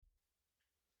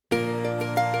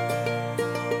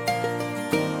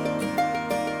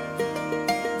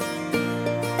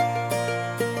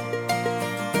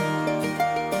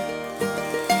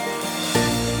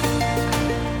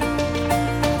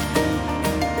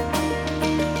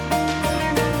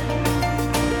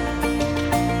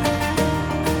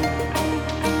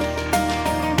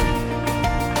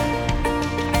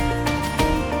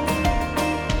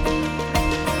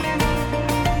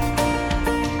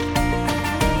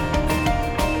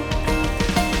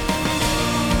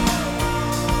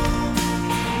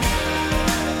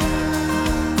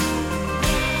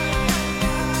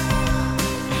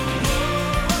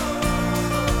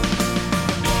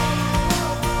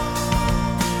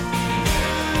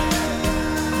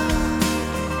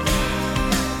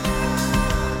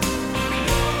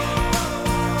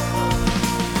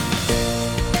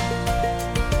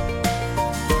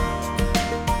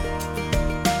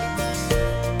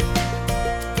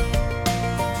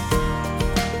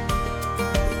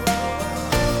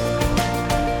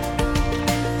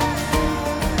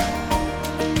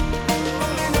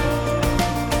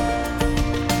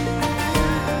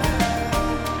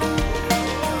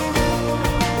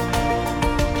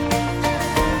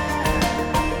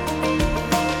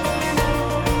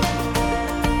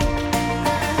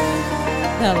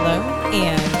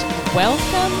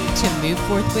Welcome to Move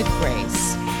Forth with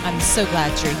Grace. I'm so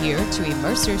glad you're here to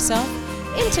immerse yourself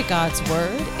into God's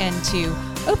Word and to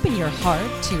open your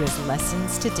heart to His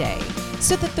lessons today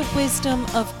so that the wisdom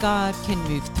of God can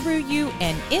move through you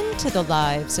and into the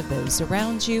lives of those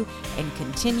around you and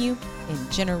continue in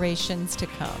generations to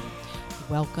come.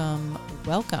 Welcome,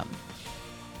 welcome.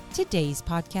 Today's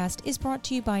podcast is brought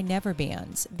to you by Never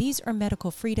Bands. These are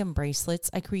medical freedom bracelets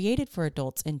I created for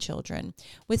adults and children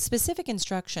with specific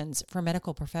instructions for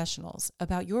medical professionals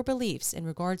about your beliefs in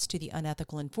regards to the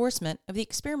unethical enforcement of the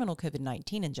experimental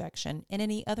COVID-19 injection and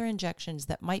any other injections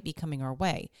that might be coming our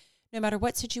way, no matter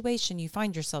what situation you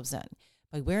find yourselves in.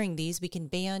 By wearing these, we can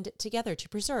band together to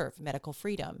preserve medical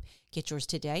freedom. Get yours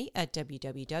today at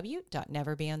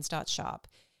www.neverbands.shop.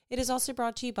 It is also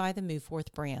brought to you by the Move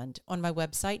Forth brand. On my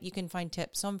website, you can find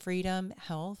tips on freedom,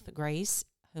 health, grace,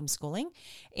 homeschooling,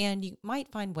 and you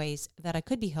might find ways that I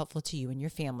could be helpful to you and your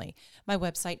family. My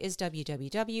website is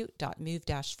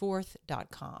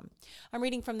www.move-forth.com. I'm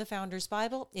reading from the Founders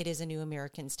Bible. It is a New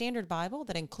American Standard Bible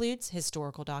that includes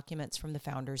historical documents from the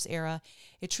Founders era.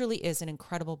 It truly is an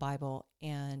incredible Bible,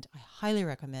 and I highly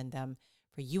recommend them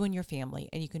for you and your family,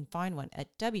 and you can find one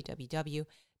at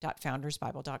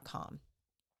www.foundersbible.com.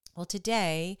 Well,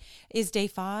 today is day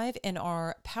 5 in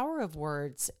our Power of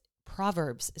Words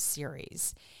Proverbs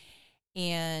series,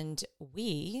 and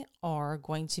we are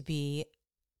going to be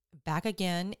back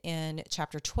again in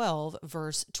chapter 12,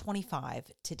 verse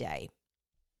 25 today.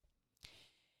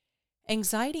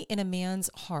 Anxiety in a man's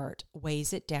heart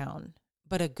weighs it down,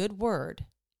 but a good word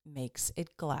makes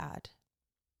it glad.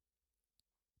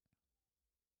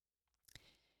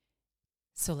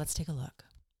 So let's take a look.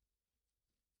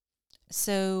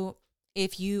 So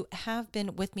if you have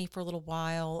been with me for a little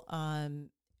while on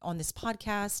this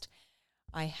podcast,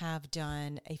 I have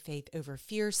done a Faith Over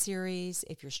Fear series.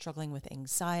 If you're struggling with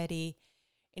anxiety,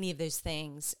 any of those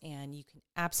things, and you can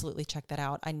absolutely check that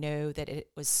out. I know that it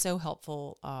was so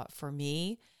helpful for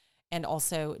me, and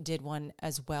also did one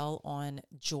as well on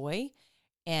joy,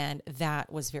 and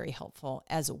that was very helpful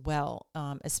as well,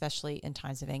 especially in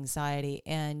times of anxiety.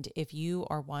 And if you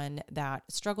are one that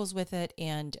struggles with it,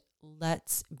 and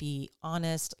let's be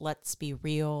honest, let's be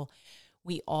real,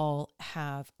 we all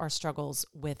have our struggles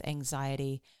with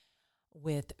anxiety,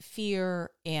 with fear,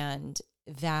 and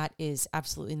that is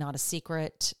absolutely not a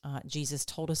secret. Jesus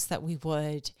told us that we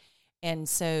would. And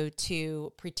so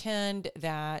to pretend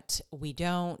that we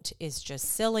don't is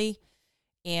just silly.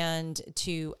 And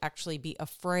to actually be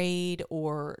afraid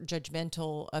or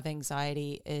judgmental of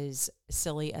anxiety is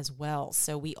silly as well.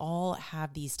 So we all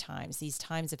have these times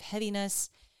of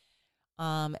heaviness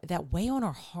that weigh on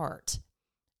our heart.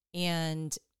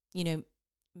 And,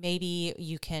 maybe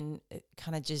you can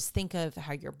kind of just think of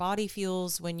how your body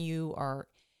feels when you are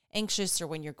anxious or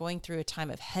when you're going through a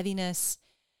time of heaviness,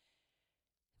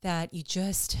 that you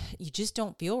just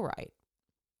don't feel right.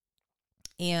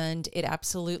 And it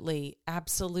absolutely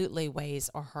weighs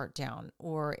our heart down,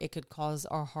 or it could cause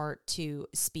our heart to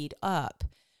speed up,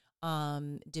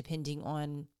 depending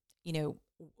on,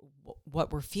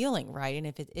 what we're feeling, right? And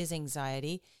if it is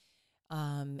anxiety,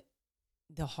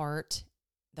 the heart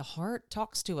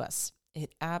talks to us.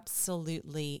 It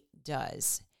absolutely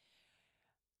does.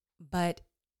 But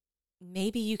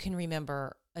maybe you can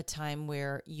remember a time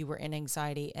where you were in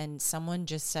anxiety and someone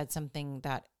just said something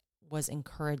that was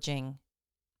encouraging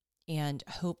and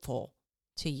hopeful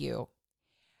to you.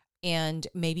 And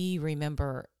maybe you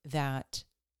remember that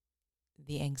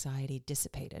the anxiety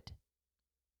dissipated.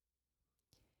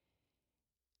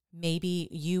 Maybe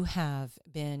you have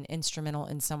been instrumental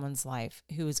in someone's life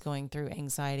who is going through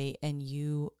anxiety, and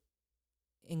you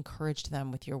encouraged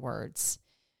them with your words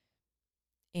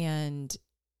and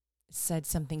said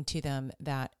something to them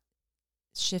that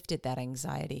shifted that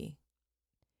anxiety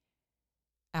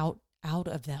out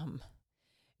of them.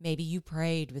 Maybe you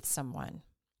prayed with someone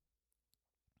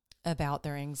about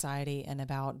their anxiety and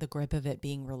about the grip of it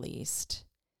being released.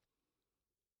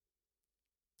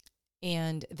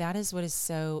 And that is what is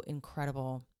so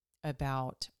incredible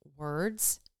about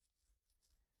words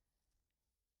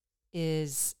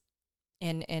is,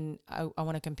 and I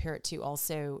want to compare it to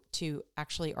also to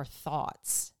actually our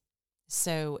thoughts.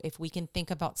 So if we can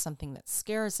think about something that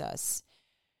scares us,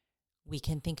 we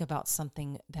can think about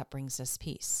something that brings us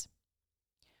peace.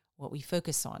 What we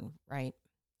focus on, right?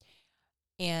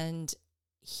 And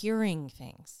hearing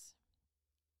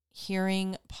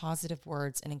positive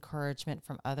words and encouragement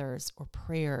from others or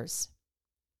prayers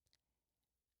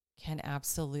can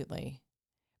absolutely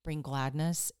bring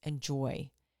gladness and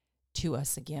joy to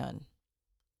us again.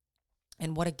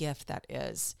 And what a gift that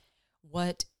is.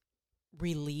 What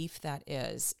relief that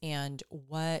is, and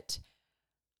what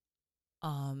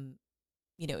Um,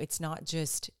 it's not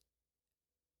just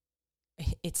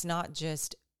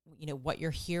what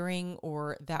you're hearing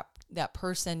or that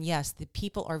person. Yes, the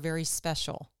people are very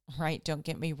special, right? Don't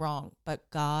get me wrong, but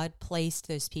God placed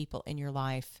those people in your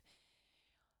life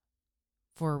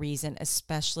for a reason,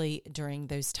 especially during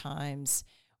those times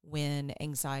when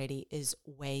anxiety is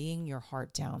weighing your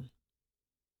heart down.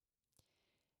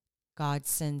 God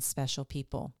sends special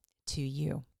people to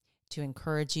you to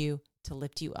encourage you, to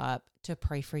lift you up, to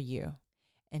pray for you,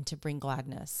 and to bring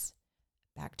gladness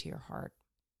back to your heart.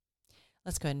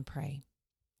 Let's go ahead and pray.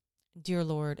 Dear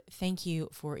Lord, thank you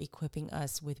for equipping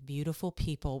us with beautiful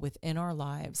people within our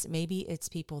lives. Maybe it's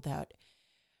people that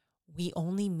we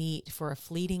only meet for a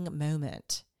fleeting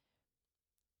moment,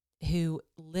 who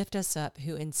lift us up,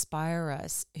 who inspire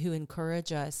us, who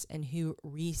encourage us, and who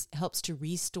helps to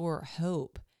restore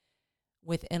hope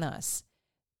within us,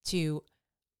 to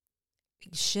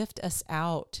shift us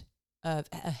out of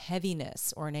a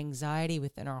heaviness or an anxiety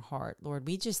within our heart. Lord,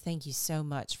 we just thank you so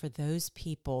much for those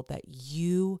people that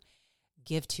you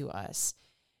give to us.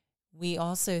 We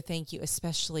also thank you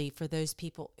especially for those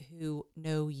people who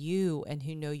know you and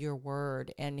who know your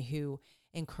word and who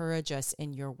encourage us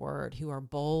in your word, who are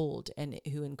bold and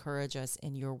who encourage us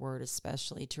in your word,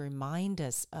 especially to remind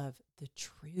us of the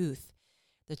truth,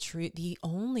 the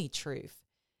only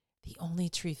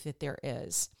truth that there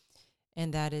is.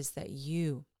 And that is that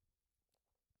you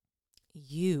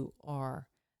are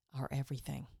our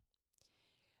everything.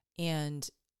 And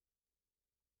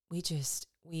we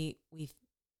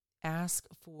ask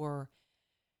for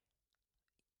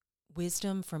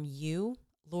wisdom from you,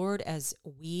 Lord, as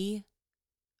we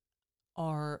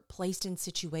are placed in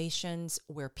situations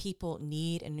where people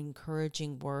need an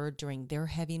encouraging word during their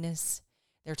heaviness,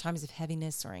 their times of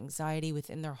heaviness or anxiety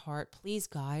within their heart. Please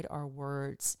guide our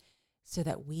words so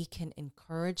that we can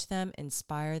encourage them,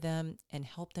 inspire them, and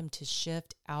help them to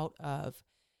shift out of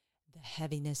the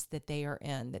heaviness that they are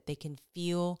in, that they can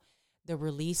feel the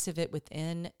release of it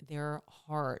within their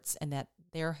hearts, and that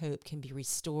their hope can be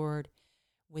restored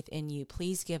within you.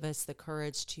 Please give us the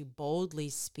courage to boldly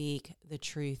speak the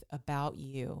truth about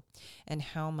you and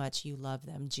how much you love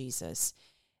them, Jesus,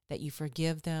 that you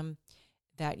forgive them,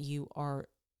 that you are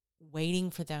waiting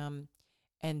for them,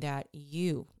 and that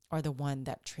you are the one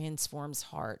that transforms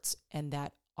hearts, and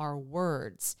that our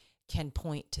words can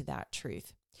point to that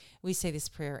truth. We say this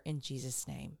prayer in Jesus'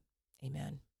 name.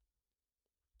 Amen.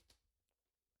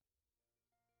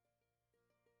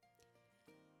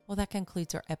 Well, that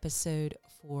concludes our episode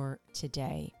for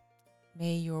today.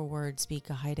 May your words be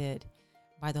guided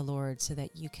by the Lord so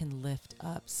that you can lift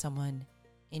up someone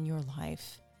in your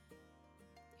life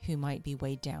who might be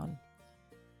weighed down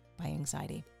by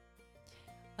anxiety.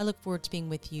 I look forward to being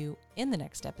with you in the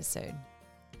next episode.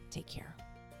 Take care.